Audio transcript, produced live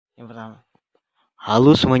Yang pertama,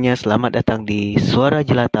 halo semuanya, selamat datang di Suara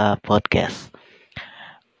Jelata Podcast.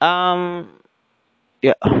 Um,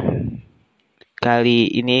 ya, kali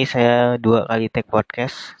ini saya 2 kali take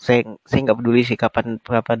podcast. Saya nggak peduli sih kapan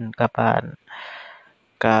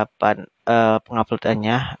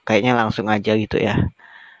penguploadannya. Kayaknya langsung aja gitu ya.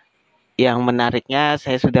 Yang menariknya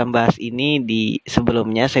saya sudah bahas ini di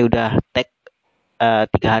sebelumnya. Saya udah take 3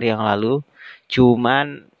 hari yang lalu.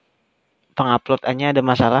 Cuman penguploadannya ada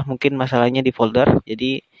masalah. Mungkin masalahnya di folder.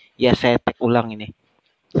 Jadi ya saya take ulang ini.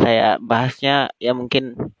 Saya bahasnya ya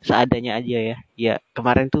mungkin seadanya aja ya. Ya,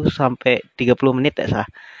 kemarin tuh sampai 30 menit ya salah.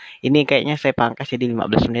 Ini kayaknya saya pangkas jadi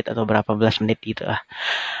 15 menit atau berapa belas menit gitu lah.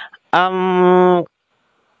 Um,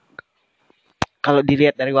 Kalau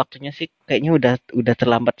dilihat dari waktunya sih kayaknya udah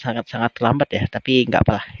terlambat, sangat-sangat terlambat ya, tapi nggak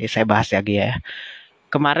apalah. Ya, saya bahas lagi ya.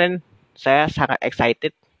 Kemarin saya sangat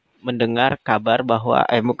excited mendengar kabar bahwa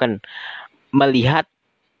bukan melihat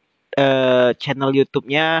channel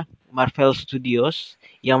YouTube-nya Marvel Studios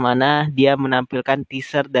yang mana dia menampilkan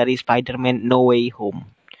teaser dari Spider-Man No Way Home.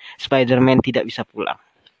 Spider-Man tidak bisa pulang.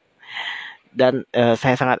 Dan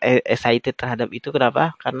saya sangat excited terhadap itu.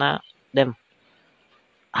 Kenapa? Karena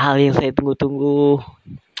hal yang saya tunggu-tunggu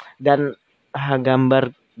dan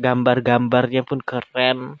gambarnya pun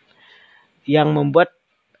keren yang membuat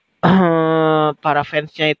para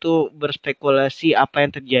fansnya itu berspekulasi apa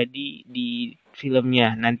yang terjadi di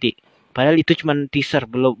filmnya nanti. Padahal itu cuma teaser,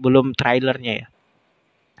 belum trailernya ya.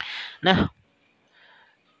 Nah,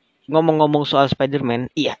 ngomong-ngomong soal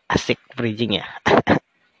Spider-Man, iya asik bridging ya.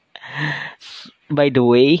 By the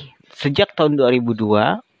way, sejak tahun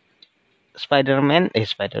 2002 Spider-Man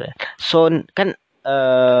kan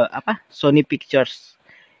Sony Pictures.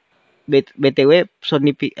 BTW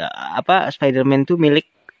Spider-Man tuh milik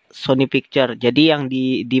Sony Picture. Jadi yang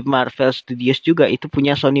di Marvel Studios juga itu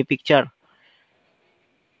punya Sony Picture.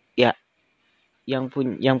 Ya, yang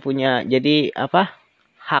punya jadi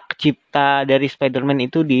hak cipta dari Spider-Man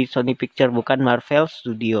itu di Sony Picture, bukan Marvel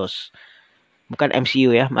Studios. Bukan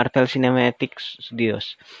MCU ya, Marvel Cinematic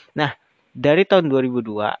Studios. Nah, dari tahun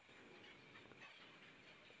 2002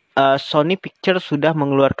 Sony Picture sudah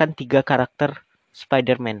mengeluarkan 3 karakter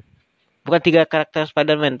Spider-Man. Bukan 3 karakter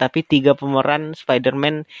Spider-Man, tapi 3 pemeran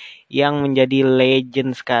Spider-Man yang menjadi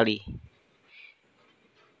legend sekali.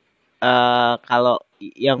 Kalau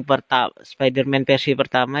yang pertama, Spider-Man versi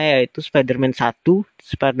pertama yaitu Spider-Man 1,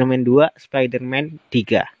 Spider-Man 2, Spider-Man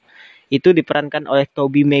 3. Itu diperankan oleh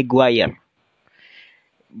Tobey Maguire.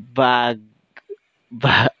 Bag,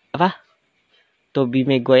 apa? Tobey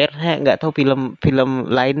Maguire, saya nggak tahu film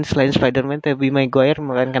lain selain Spider-Man Tobey Maguire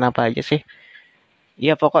memerankan apa aja sih.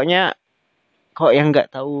 Ya pokoknya kok yang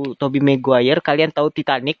nggak tahu Tobey Maguire, kalian tahu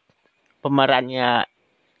Titanic, pemerannya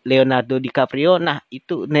Leonardo DiCaprio. Nah,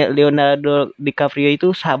 itu Leonardo DiCaprio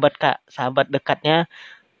itu sahabat dekatnya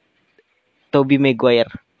Tobey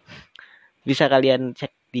Maguire. Bisa kalian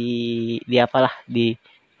cek di apalah di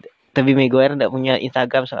Tobey Maguire enggak punya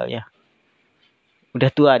Instagram soalnya.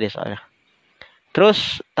 Udah tua deh soalnya.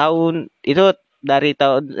 Terus tahun itu dari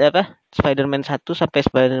tahun Spider-Man 1 sampai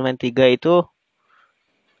Spider-Man 3 itu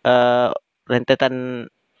rentetan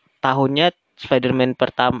tahunnya. Spider-Man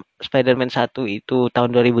 1 itu tahun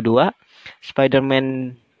 2002,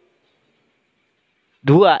 Spider-Man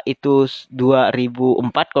 2 itu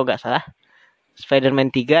 2004 kalau nggak salah.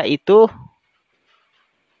 Spider-Man 3 itu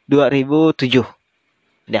 2007.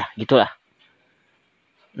 Dah, gitulah.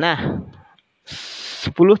 Nah,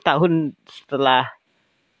 10 tahun setelah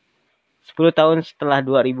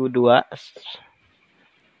 2002,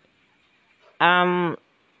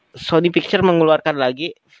 Sony Picture mengeluarkan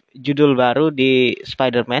lagi judul baru di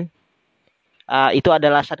Spider-Man. Itu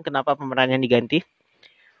ada alasan kenapa pemerannya diganti.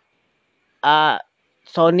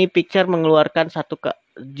 Sony Picture mengeluarkan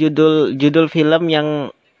judul film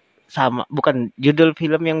yang sama, bukan judul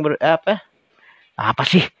film yang apa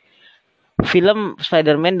sih? Film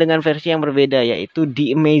Spider-Man dengan versi yang berbeda, yaitu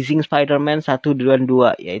The Amazing Spider-Man 1 dan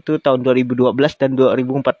 2, yaitu tahun 2012 dan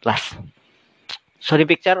 2014. Sony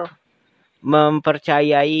Picture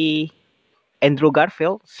mempercayai Andrew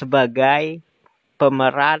Garfield sebagai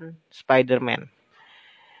pemeran Spider-Man.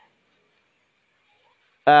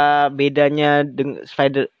 Bedanya dengan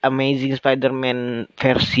Amazing Spider-Man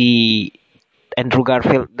versi Andrew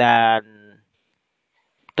Garfield dan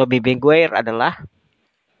Tobey Maguire adalah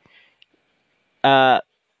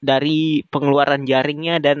dari pengeluaran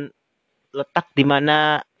jaringnya dan letak di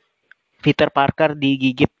mana Peter Parker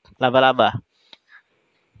digigit laba-laba.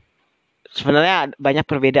 Sebenarnya banyak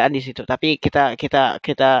perbedaan di situ, tapi kita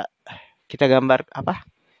gambar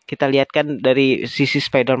kita lihatkan dari sisi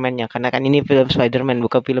Spider-Man-nya, karena kan ini film Spider-Man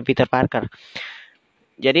bukan film Peter Parker.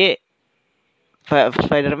 Jadi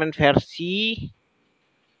Spider-Man versi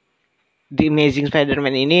The Amazing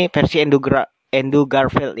Spider-Man ini versi Andrew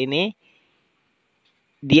Garfield ini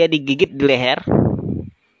dia digigit di leher,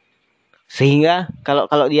 sehingga kalau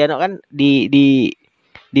kalau dia kan di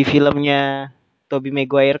filmnya Tobey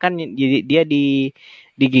Maguire kan dia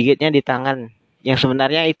digigitnya di tangan, yang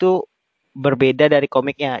sebenarnya itu berbeda dari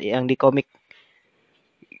komiknya. Yang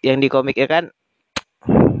di komik ya kan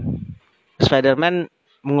Spider-Man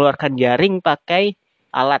mengeluarkan jaring pakai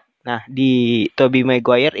alat. Nah, di Tobey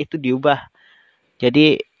Maguire itu diubah.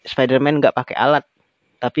 Jadi Spider-Man nggak pakai alat,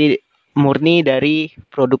 tapi murni dari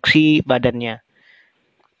produksi badannya.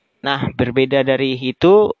 Nah, berbeda dari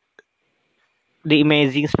itu, The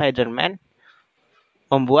Amazing Spider-Man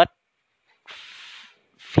membuat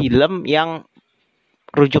film yang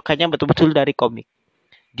rujukannya betul-betul dari komik.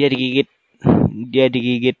 Dia digigit, dia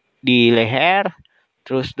digigit di leher,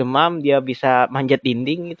 terus demam, dia bisa manjat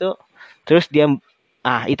dinding itu, terus dia,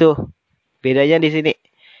 itu bedanya di sini.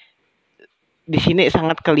 Di sini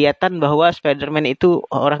sangat kelihatan bahwa Spider-Man itu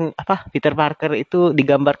orang apa Peter Parker itu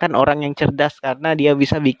digambarkan orang yang cerdas karena dia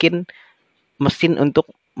bisa bikin mesin untuk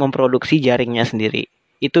memproduksi jaringnya sendiri.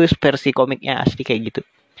 Itu versi komiknya asli kayak gitu.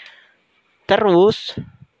 Terus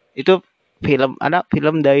itu ada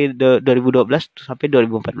film dari 2012 sampai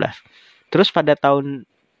 2014. Terus pada tahun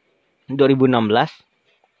 2016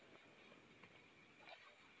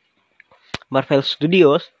 Marvel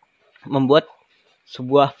Studios membuat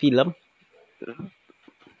sebuah film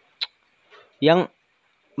yang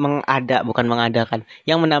bukan mengadakan,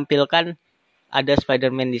 yang menampilkan ada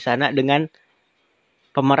Spider-Man di sana dengan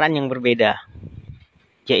pemeran yang berbeda,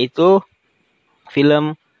 yaitu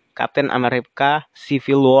film Captain America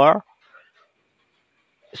Civil War.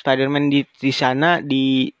 Spider-Man di sana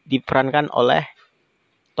diperankan oleh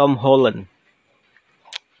Tom Holland.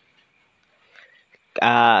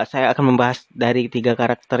 Saya akan membahas dari 3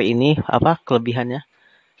 karakter ini apa kelebihannya.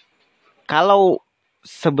 Kalau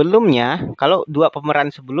kalau 2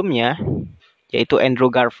 pemeran sebelumnya, yaitu Andrew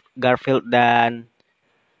Garfield dan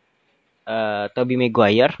Tobey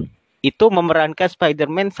Maguire, itu memerankan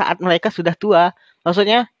Spider-Man saat mereka sudah tua.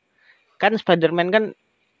 Maksudnya kan Spider-Man kan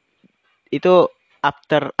itu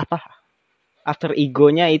after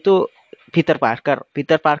egonya itu Peter Parker.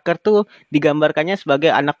 Peter Parker tuh digambarkannya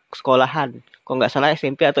sebagai anak sekolahan. Kalau nggak salah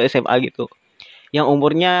SMP atau SMA gitu. Yang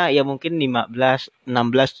umurnya ya mungkin 15,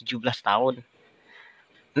 16, 17 tahun.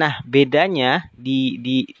 Nah, bedanya di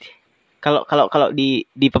kalau di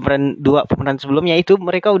pemeran sebelumnya itu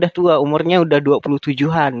mereka udah tua, umurnya udah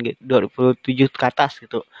 27-an gitu, 27 ke atas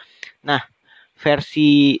gitu. Nah,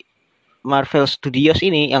 versi Marvel Studios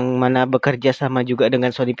ini yang mana bekerja sama juga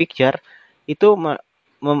dengan Sony Picture itu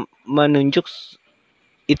menunjuk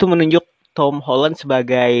Tom Holland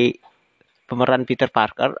sebagai pemeran Peter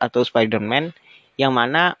Parker atau Spider-Man yang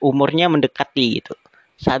mana umurnya mendekati gitu.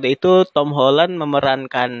 Saat itu Tom Holland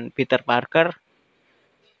memerankan Peter Parker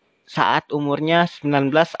saat umurnya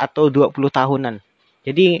 19 atau 20 tahunan.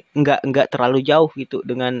 Jadi enggak terlalu jauh gitu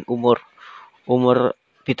dengan umur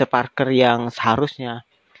Peter Parker yang seharusnya.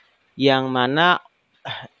 Yang mana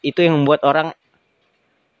itu yang membuat orang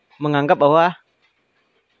menganggap bahwa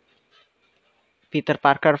Peter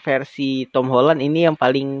Parker versi Tom Holland ini yang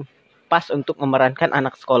paling pas untuk memerankan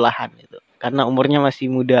anak sekolahan gitu. Karena umurnya masih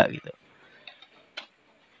muda gitu.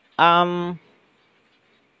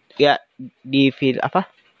 Ya di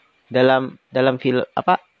dalam film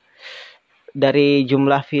dari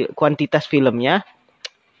jumlah kuantitas filmnya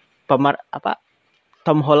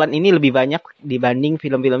Tom Holland ini lebih banyak dibanding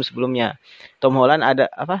film-film sebelumnya. Tom Holland ada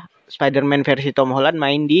Spider-Man versi Tom Holland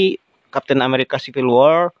main di Captain America Civil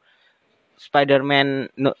War, Spider-Man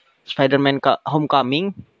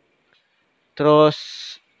Homecoming, terus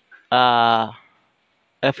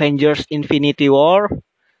Avengers Infinity War,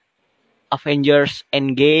 Avengers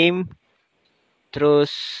Endgame,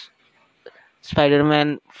 terus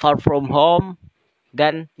Spider-Man Far From Home,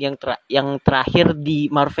 dan yang terakhir di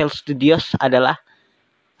Marvel Studios adalah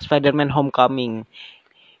Spider-Man Homecoming.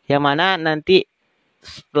 Yang mana nanti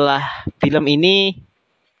setelah film ini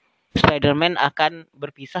Spider-Man akan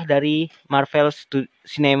berpisah dari Marvel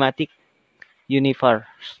Cinematic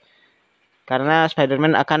Universe. Karena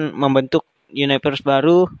Spider-Man akan membentuk universe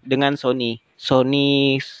baru dengan Sony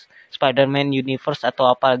Spider-Man Universe atau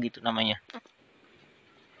apa gitu namanya.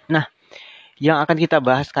 Nah, yang akan kita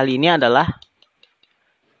bahas kali ini adalah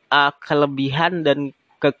kelebihan dan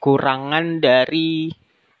kekurangan dari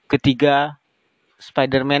ketiga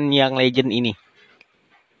Spider-Man yang legend ini.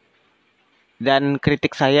 Dan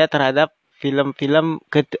kritik saya terhadap film-film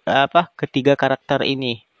ketiga karakter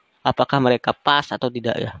ini. apakah mereka pas atau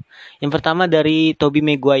tidak ya. Yang pertama dari Tobey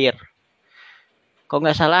Maguire. Kok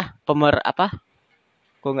nggak salah Kok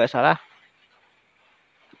nggak salah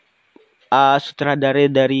sutradara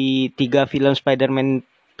dari 3 film Spider-Man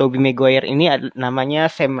Tobey Maguire ini namanya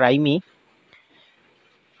Sam Raimi.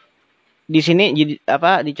 Di sini jadi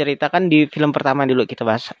diceritakan di film pertama dulu kita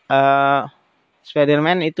bahas.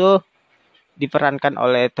 Spider-Man itu diperankan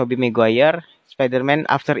oleh Tobey Maguire. Spider-Man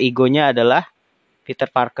after ego-nya adalah Peter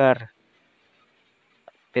Parker.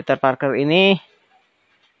 Peter Parker ini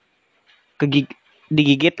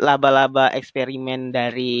digigit laba-laba eksperimen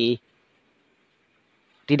dari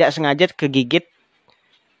tidak sengaja kegigit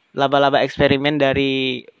laba-laba eksperimen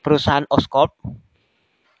dari perusahaan Oscorp,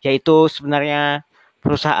 yaitu sebenarnya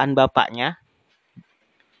perusahaan bapaknya.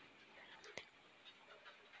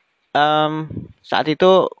 Saat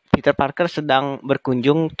itu Peter Parker sedang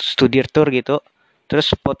berkunjung studi tour gitu,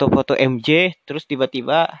 terus foto-foto MJ, terus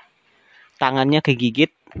tiba-tiba tangannya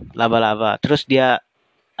kegigit laba-laba, terus dia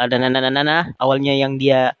ada nana awalnya yang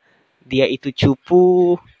dia itu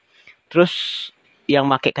cupu, terus yang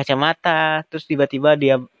pakai kacamata, terus tiba-tiba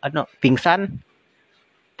dia pingsan,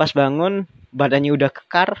 pas bangun badannya udah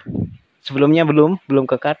kekar, sebelumnya belum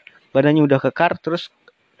kekar, badannya udah kekar, terus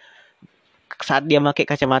saat dia pakai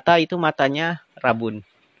kacamata itu matanya rabun.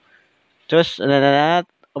 Terus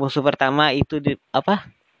musuh pertama itu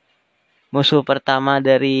musuh pertama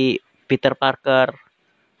dari Peter Parker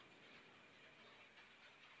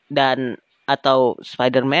dan atau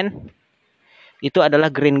Spider-Man itu adalah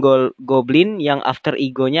Green Goblin yang after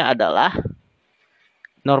ego-nya adalah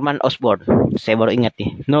Norman Osborn. Saya baru ingat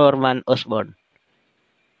nih, Norman Osborn.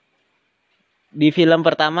 Di film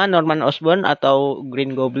pertama Norman Osborn atau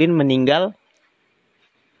Green Goblin meninggal.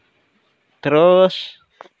 Terus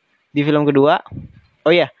di film kedua, oh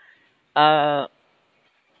ya,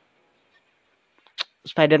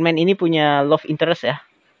 Spider-Man ini punya love interest ya,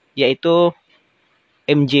 yaitu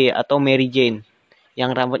MJ atau Mary Jane.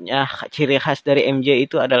 Yang rambutnya ciri khas dari MJ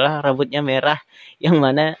itu adalah rambutnya merah, yang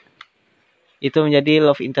mana itu menjadi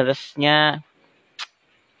love interest-nya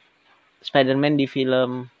Spider-Man di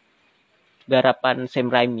film garapan Sam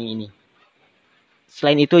Raimi ini.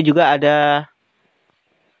 Selain itu juga ada,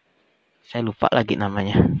 saya lupa lagi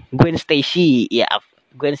namanya, Gwen Stacy. Ya,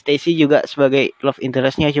 Gwen Stacy juga sebagai love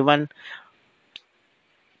interest-nya, cuman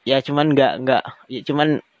nggak ya,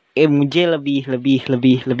 cuman MJ lebih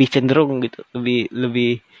cenderung gitu,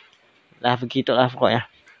 lebih lah begitulah pokoknya.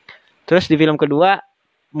 Terus di film kedua,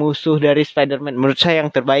 musuh dari Spider-Man menurut saya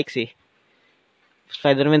yang terbaik sih.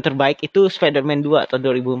 Spider-Man terbaik itu Spider-Man 2 atau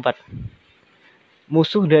 2004.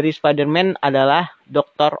 Musuh dari Spider-Man adalah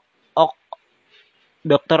Dr.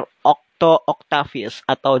 Octavius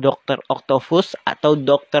atau Dr. Octopus atau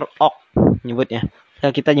Dr. Ock nyebutnya.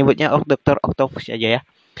 Nah, kita nyebutnya Dr. Octopus aja ya.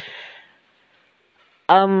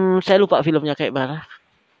 Saya lupa filmnya kayak mana.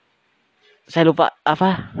 Saya lupa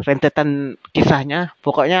rentetan kisahnya.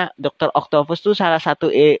 Pokoknya Dr. Octopus tuh salah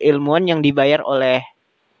satu ilmuwan yang dibayar oleh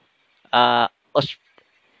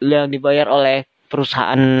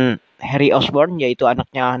perusahaan Harry Osborn, yaitu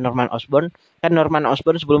anaknya Norman Osborn. Kan Norman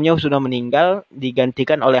Osborn sebelumnya sudah meninggal,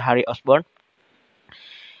 digantikan oleh Harry Osborn.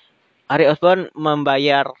 Harry Osborn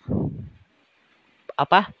membayar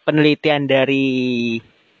penelitian dari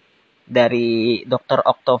Dr.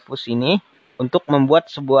 Octopus ini untuk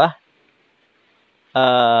membuat sebuah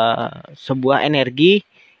energi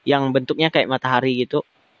yang bentuknya kayak matahari gitu.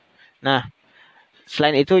 Nah,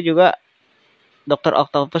 selain itu juga Dr.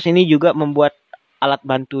 Octopus ini juga membuat alat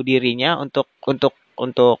bantu dirinya untuk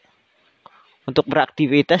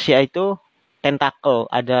beraktivitas, yaitu tentakel.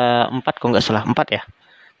 Ada 4 kalau nggak salah, 4 ya.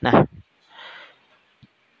 Nah,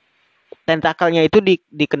 tentakelnya itu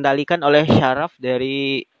dikendalikan oleh syaraf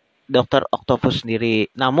dari Dr. Octopus sendiri.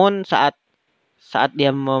 Namun saat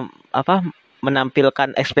dia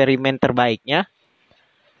menampilkan eksperimen terbaiknya,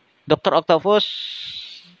 Dr. Octopus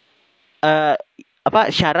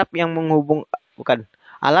syaraf yang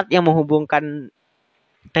alat yang menghubungkan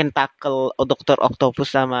tentakel Dr.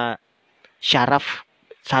 Octopus sama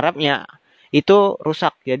sarafnya itu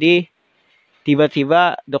rusak. Jadi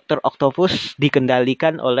tiba-tiba Dr. Octopus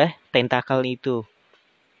dikendalikan oleh tentakel itu.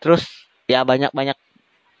 Terus ya banyak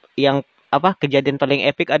yang kejadian paling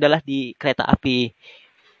epik adalah di kereta api,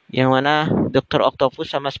 yang mana Dr.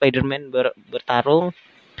 Octopus sama Spider-Man bertarung.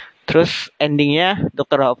 Terus endingnya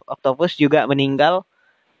Dr. Octopus juga meninggal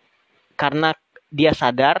karena dia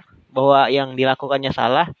sadar bahwa yang dilakukannya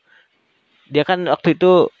salah. Dia kan waktu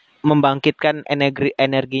itu membangkitkan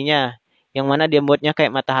energinya, yang mana dia buatnya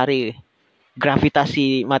kayak matahari.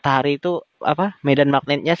 Gravitasi matahari itu medan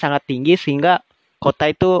magnetnya sangat tinggi sehingga kota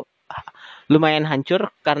itu lumayan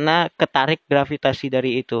hancur karena ketarik gravitasi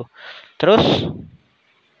dari itu. Terus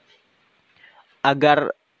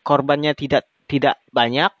agar korbannya tidak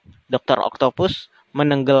banyak, Dokter Octopus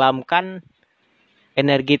menenggelamkan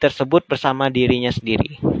energi tersebut bersama dirinya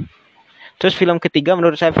sendiri. Terus film ketiga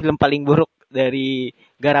menurut saya film paling buruk dari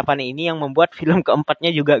garapan ini yang membuat film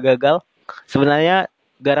keempatnya juga gagal. Sebenarnya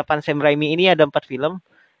garapan Sam Raimi ini ada 4 film,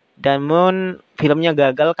 namun filmnya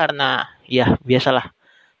gagal karena ya biasalah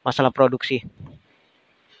masalah produksi.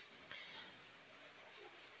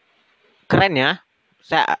 Keren ya,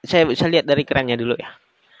 saya bisa lihat dari kerennya dulu ya.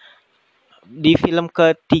 Di film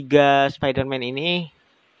ketiga Spider-Man ini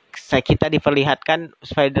kita diperlihatkan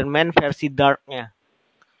Spider-Man versi darknya.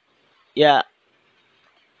 Ya,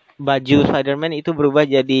 baju Spider-Man itu berubah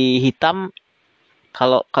jadi hitam.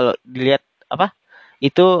 Kalau kalau dilihat apa?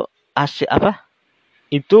 Itu apa?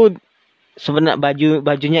 Itu sebenarnya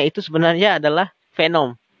bajunya itu sebenarnya adalah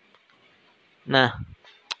Venom. Nah,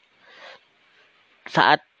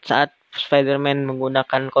 saat saat Spider-Man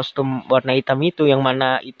menggunakan kostum warna hitam itu yang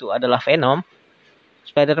mana itu adalah Venom,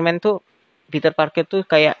 Spider-Man tuh Peter Parker tuh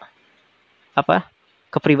kayak apa?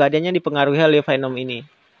 Kepribadiannya dipengaruhi oleh Venom ini.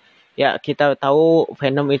 Ya, kita tahu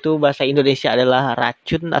Venom itu bahasa Indonesia adalah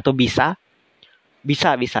racun atau bisa.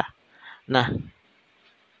 Bisa. Nah,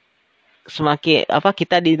 semakin apa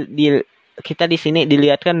kita di sini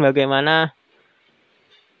dilihatkan bagaimana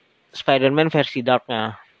Spider-Man versi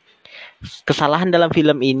darknya. Kesalahan dalam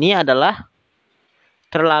film ini adalah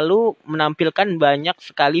terlalu menampilkan banyak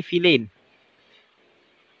sekali villain.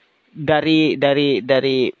 Dari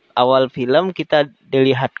awal film kita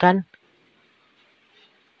dilihatkan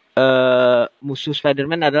musuh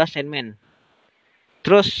Spider-Man adalah Sandman.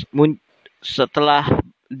 Terus setelah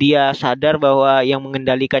dia sadar bahwa yang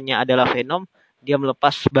mengendalikannya adalah Venom, dia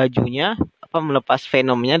melepas bajunya, melepas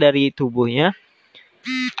Venomnya dari tubuhnya.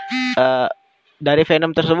 Dari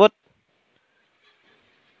Venom tersebut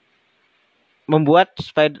membuat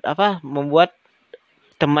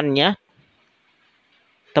temannya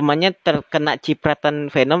terkena cipratan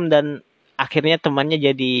Venom dan akhirnya temannya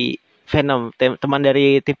jadi Venom. Teman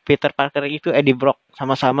dari Peter Parker itu Eddie Brock,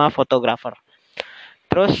 sama-sama fotografer.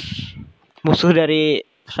 Terus musuh dari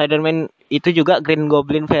Spider-Man itu juga Green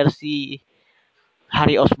Goblin versi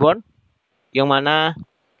Harry Osborn, yang mana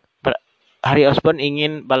Harry Osborn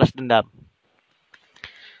ingin balas dendam.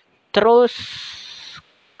 Terus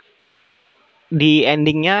di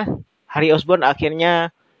endingnya Harry Osborn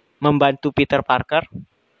akhirnya membantu Peter Parker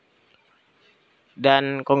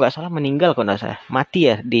dan kalau nggak salah meninggal, kalau nggak salah mati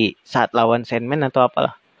ya di saat lawan Sandman atau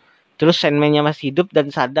apalah. Terus Sandman-nya masih hidup dan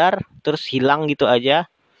sadar, terus hilang gitu aja.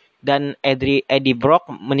 Dan Eddie Brock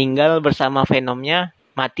meninggal bersama Venomnya,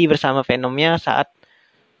 mati bersama Venomnya saat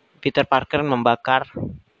Peter Parker membakar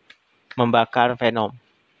Venom.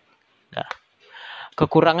 Nah,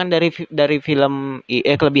 kekurangan dari film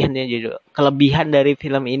kelebihan dari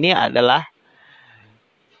film ini adalah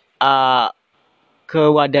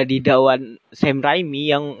kewadadidauan Sam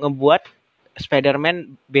Raimi yang ngebuat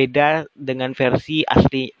Spider-Man beda dengan versi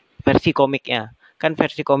komiknya. Kan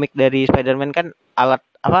versi komik dari Spider-Man kan alat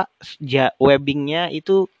webbingnya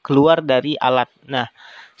itu keluar dari alat. Nah,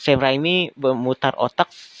 Sam Raimi memutar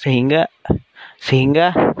otak sehingga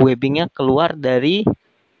webbingnya keluar dari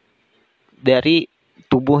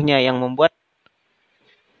tubuhnya yang membuat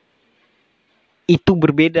itu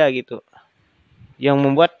berbeda gitu. Yang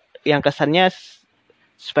membuat yang kesannya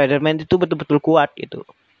Spider-Man itu betul-betul kuat gitu.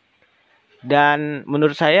 Dan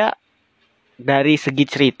menurut saya dari segi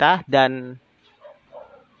cerita dan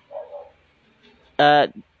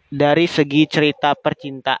dari segi cerita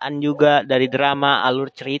percintaan juga, dari drama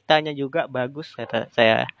alur ceritanya juga bagus kata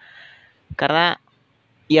saya. Karena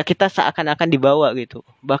ya kita seakan-akan dibawa gitu.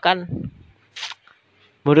 Bahkan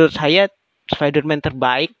menurut saya Spider-Man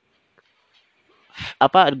terbaik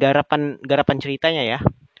garapan ceritanya ya.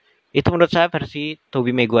 Itu menurut saya versi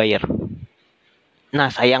Tobey Maguire.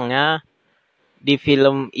 Nah, sayangnya di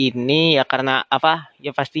film ini ya karena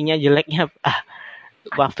ya pastinya jeleknya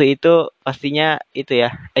waktu itu pastinya itu ya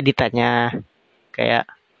editannya, kayak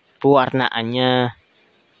pewarnaannya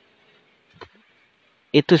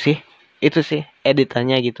itu sih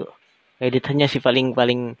editannya gitu. Editannya sih paling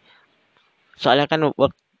soalnya kan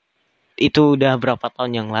itu udah berapa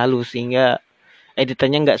tahun yang lalu sehingga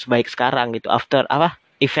editannya nggak sebaik sekarang gitu.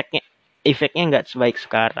 Efeknya nggak sebaik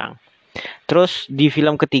sekarang. Terus di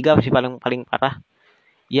film ketiga masih paling parah,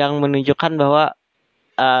 yang menunjukkan bahwa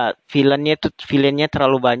villainnya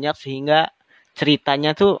terlalu banyak sehingga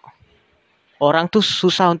ceritanya tuh orang tuh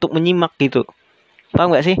susah untuk menyimak gitu.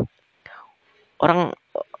 Paham nggak sih? Orang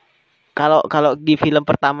kalau kalau di film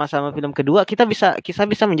pertama sama film kedua kita bisa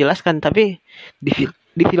menjelaskan, tapi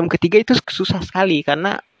di film ketiga itu susah sekali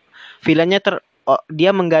karena villainnya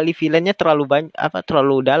dia menggali villainnya terlalu banyak,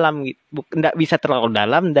 terlalu dalam gitu. Nggak bisa terlalu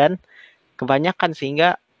dalam dan kebanyakan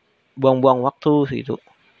sehingga buang-buang waktu gitu.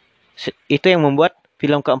 Itu yang membuat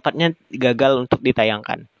film keempatnya gagal untuk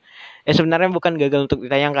ditayangkan. Sebenarnya bukan gagal untuk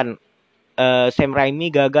ditayangkan. Sam Raimi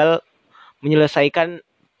gagal menyelesaikan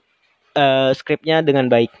skripnya dengan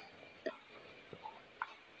baik.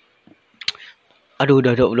 Aduh,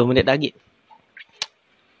 udah 20 menit lagi.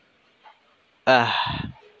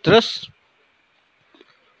 Terus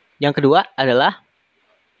yang kedua adalah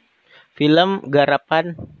film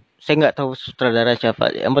garapan, saya nggak tahu sutradara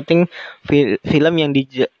siapa. Yang penting film yang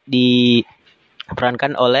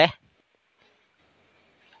diperankan oleh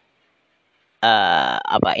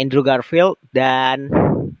Andrew Garfield dan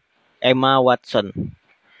Emma Watson.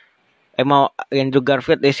 Andrew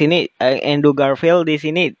Garfield di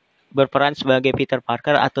sini berperan sebagai Peter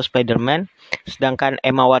Parker atau Spider-Man, sedangkan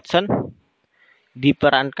Emma Watson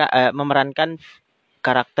memerankan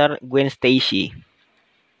karakter Gwen Stacy.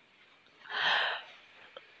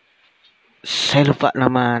 Saya lupa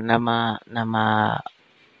nama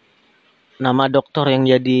dokter yang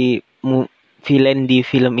jadi villain di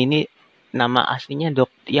film ini. Nama aslinya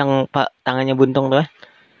yang tangannya buntung tuh.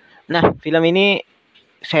 Nah, film ini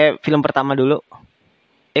film pertama dulu.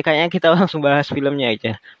 Kayaknya kita langsung bahas filmnya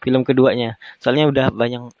aja. Film keduanya. Soalnya udah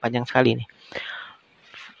panjang sekali nih.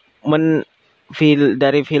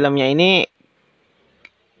 Dari filmnya ini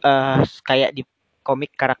kayak di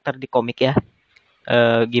karakter di komik ya.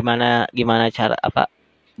 Gimana cara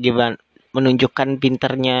gimana menunjukkan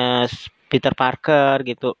pinternya Peter Parker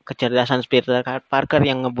gitu, kecerdasan Peter Parker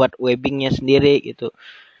yang ngebuat webbingnya sendiri gitu.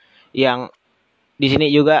 Yang di sini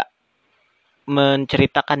juga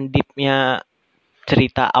menceritakan deepnya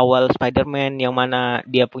cerita awal Spider-Man yang mana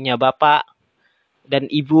dia punya bapak dan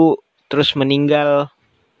ibu terus meninggal.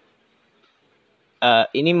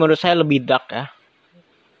 Ini menurut saya lebih dark ya,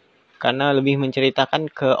 karena lebih menceritakan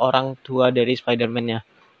ke orang tua dari Spider-Man-nya.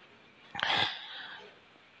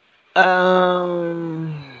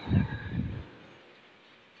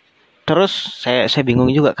 Terus saya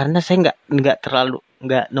bingung juga karena saya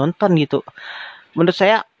nggak nonton gitu. Menurut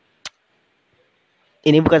saya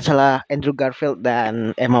ini bukan salah Andrew Garfield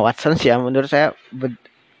dan Emma Watson sih ya. Menurut saya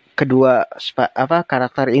kedua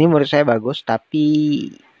karakter ini menurut saya bagus,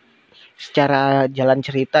 tapi secara jalan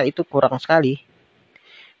cerita itu kurang sekali.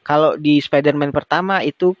 Kalau di Spider-Man pertama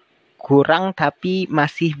itu kurang, tapi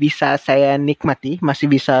masih bisa saya nikmati,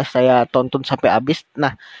 masih bisa saya tonton sampai habis.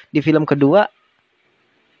 Nah, di film kedua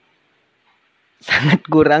sangat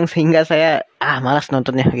kurang sehingga saya malas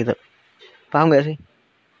nontonnya gitu. Paham gak sih?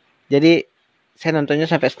 Jadi saya nontonnya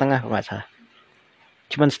sampai setengah nggak salah.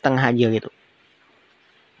 Cuman setengah aja gitu.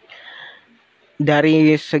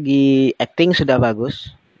 Dari segi acting sudah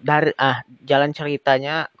bagus. Dari jalan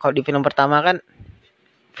ceritanya, kalau di film pertama kan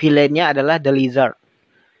villainnya adalah The Lizard.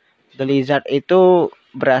 The Lizard itu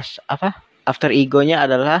after ego-nya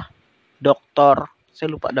adalah dokter. Saya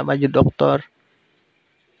lupa namanya dokter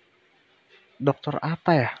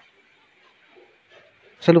apa ya?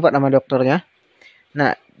 Saya lupa nama dokternya.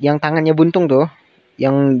 Nah, yang tangannya buntung tuh,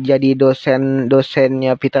 yang jadi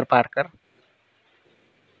dosennya Peter Parker.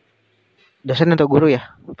 Dosen atau guru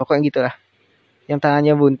ya? Pokoknya gitulah. Yang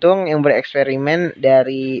tangannya buntung, yang bereksperimen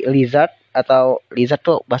dari lizard, atau lizard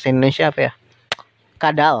tuh bahasa Indonesia apa ya?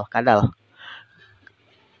 Kadal.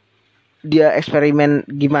 Dia eksperimen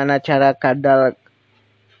gimana cara kadal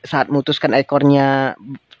saat memutuskan ekornya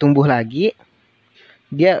tumbuh lagi.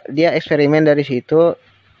 Dia eksperimen dari situ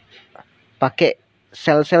pakai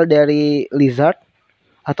sel-sel dari lizard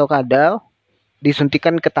atau kadal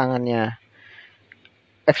disuntikan ke tangannya.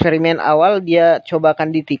 Eksperimen awal dia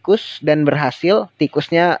cobakan di tikus dan berhasil,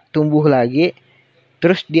 tikusnya tumbuh lagi.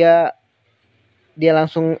 Terus dia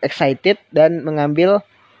langsung excited dan mengambil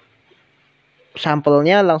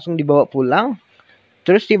sampelnya, langsung dibawa pulang.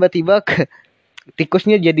 Terus tiba-tiba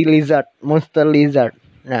tikusnya jadi lizard, monster lizard.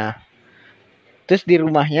 Nah, terus di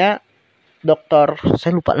rumahnya dokter,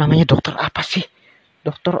 saya lupa namanya dokter apa sih?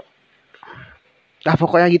 Dokter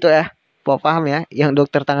pokoknya gitu ya. Paham ya? Yang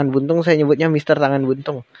dokter tangan buntung saya nyebutnya Mister Tangan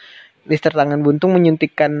Buntung. Mister Tangan Buntung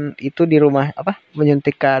menyuntikkan itu di rumah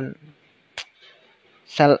menyuntikkan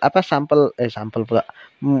sampel pula.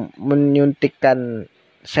 Menyuntikkan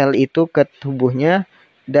sel itu ke tubuhnya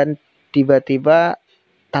dan tiba-tiba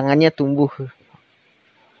tangannya tumbuh.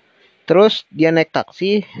 Terus dia naik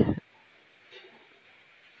taksi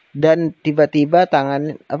dan tiba-tiba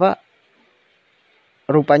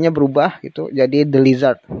rupanya berubah gitu jadi The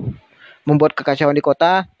Lizard, membuat kekacauan di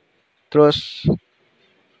kota. Terus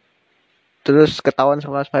terus ketahuan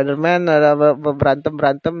sama Spider-Man, ada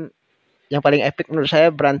berantem yang paling epic menurut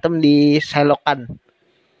saya berantem di selokan.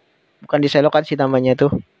 Bukan di selokan sih namanya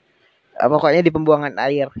tuh. Pokoknya di pembuangan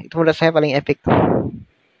air. Itu menurut saya paling epic.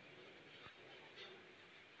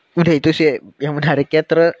 Udah itu sih yang menariknya.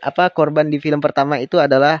 Terus korban di film pertama itu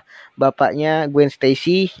adalah bapaknya Gwen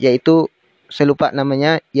Stacy, yaitu saya lupa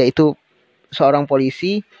namanya, yaitu seorang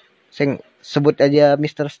polisi. Saya sebut aja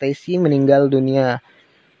Mr. Stacy, meninggal dunia.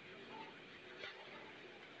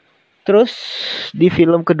 Terus di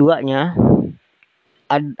film keduanya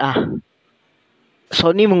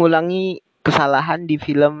Sony mengulangi kesalahan di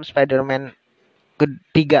film Spider-Man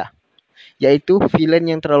ketiga, yaitu villain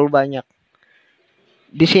yang terlalu banyak.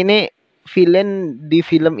 Di sini villain di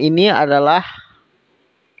film ini adalah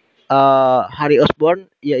Harry Osborn,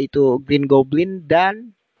 yaitu Green Goblin,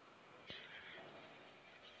 dan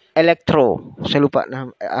Electro. Saya lupa nama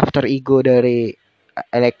after ego dari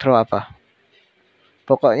Electro apa.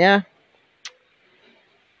 Pokoknya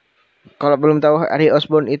kalau belum tahu, Harry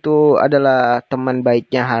Osborn itu adalah teman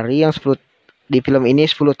baiknya Harry yang 10 di film ini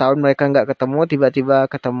 10 tahun mereka nggak ketemu, tiba-tiba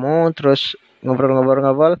ketemu terus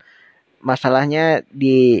ngobrol-ngobrol. Masalahnya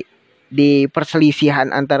di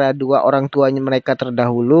perselisihan antara dua orang tuanya mereka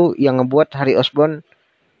terdahulu yang ngebuat Harry Osborn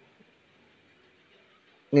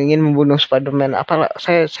ingin membunuh Spider-Man. Apalah,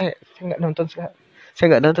 saya nggak nonton, saya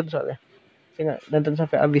nggak nonton soalnya. Saya nggak nonton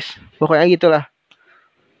sampai habis. Pokoknya gitulah.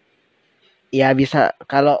 Ya bisa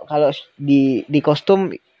kalau kalau di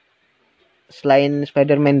kostum selain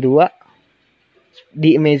Spider-Man 2,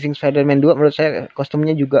 di Amazing Spider-Man 2 menurut saya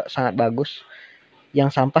kostumnya juga sangat bagus.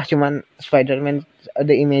 Yang sampah cuman Spider-Man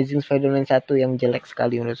The Amazing Spider-Man 1 yang jelek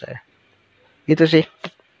sekali menurut saya. Gitu sih.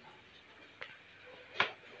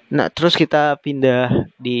 Nah, terus kita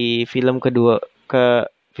pindah di film kedua ke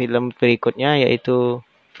film berikutnya, yaitu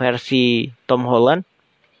versi Tom Holland.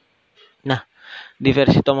 Nah, di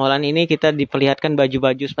versi Tom Holland ini kita diperlihatkan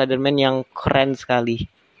baju-baju Spider-Man yang keren sekali.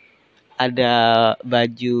 Ada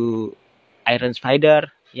baju Iron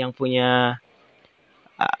Spider yang punya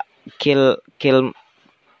kill kill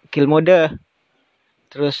kill mode.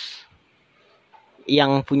 Terus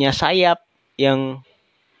yang punya sayap, yang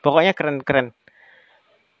pokoknya keren-keren.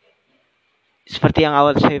 Seperti yang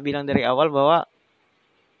saya bilang dari awal bahwa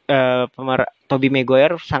Tobey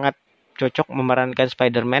Maguire sangat cocok memerankan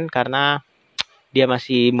Spider-Man karena dia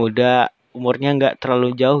masih muda, umurnya nggak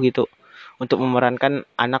terlalu jauh gitu untuk memerankan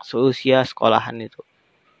anak seusia sekolahan itu.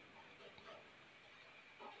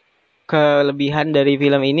 Kelebihan dari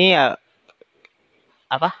film ini ya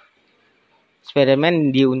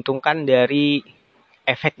Spider-Man diuntungkan dari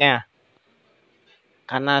efeknya.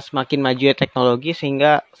 Karena semakin maju teknologi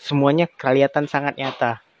sehingga semuanya kelihatan sangat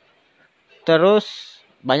nyata. Terus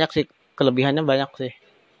banyak sih kelebihannya, banyak sih.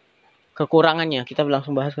 Kekurangannya kita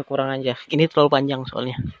langsung bahas kekurangan aja. Ini terlalu panjang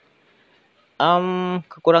soalnya.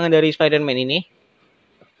 Kekurangan dari Spider-Man ini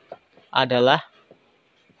adalah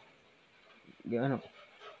gimana?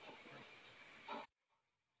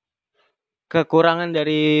 Kekurangan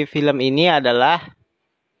dari film ini adalah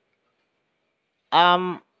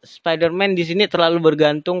Spider-Man di sini terlalu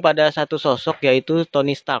bergantung pada satu sosok, yaitu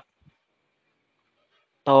Tony Stark.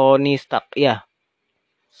 Tony Stark, ya.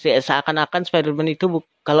 Seakan-akan Spider-Man itu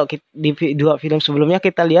kalau di dua film sebelumnya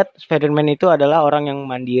kita lihat Spider-Man itu adalah orang yang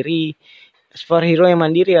mandiri, superhero yang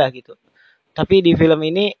mandiri lah gitu. Tapi di film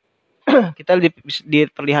ini kita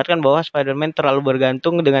diperlihatkan bahwa Spider-Man terlalu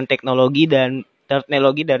bergantung dengan teknologi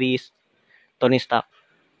dari Tony Stark.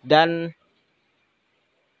 Dan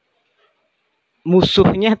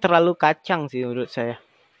musuhnya terlalu kacang sih menurut saya.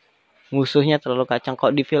 Musuhnya terlalu kacang. Kok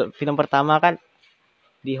di film pertama kan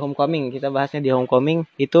di Homecoming, kita bahasnya di Homecoming,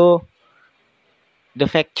 itu The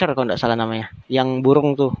Factor kalau nggak salah namanya. Yang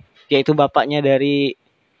burung tuh. Yaitu bapak dari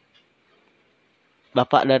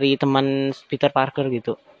teman Peter Parker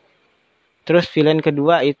gitu. Terus villain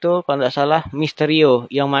kedua itu kalau nggak salah Mysterio,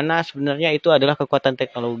 yang mana sebenarnya itu adalah kekuatan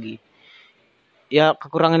teknologi. Ya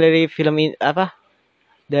kekurangan dari film ini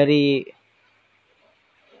dari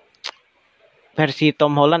versi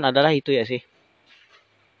Tom Holland adalah itu ya sih.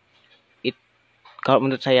 Kalau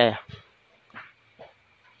menurut saya ya.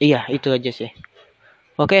 Iya, itu aja sih.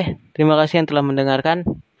 Oke, terima kasih yang telah mendengarkan.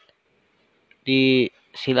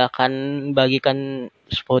 Silakan bagikan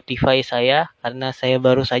Spotify saya karena saya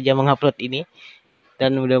baru saja mengupload ini,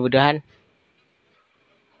 dan mudah-mudahan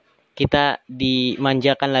kita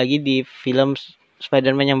dimanjakan lagi di film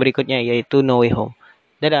Spider-Man yang berikutnya, yaitu No Way Home.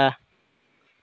 Dadah.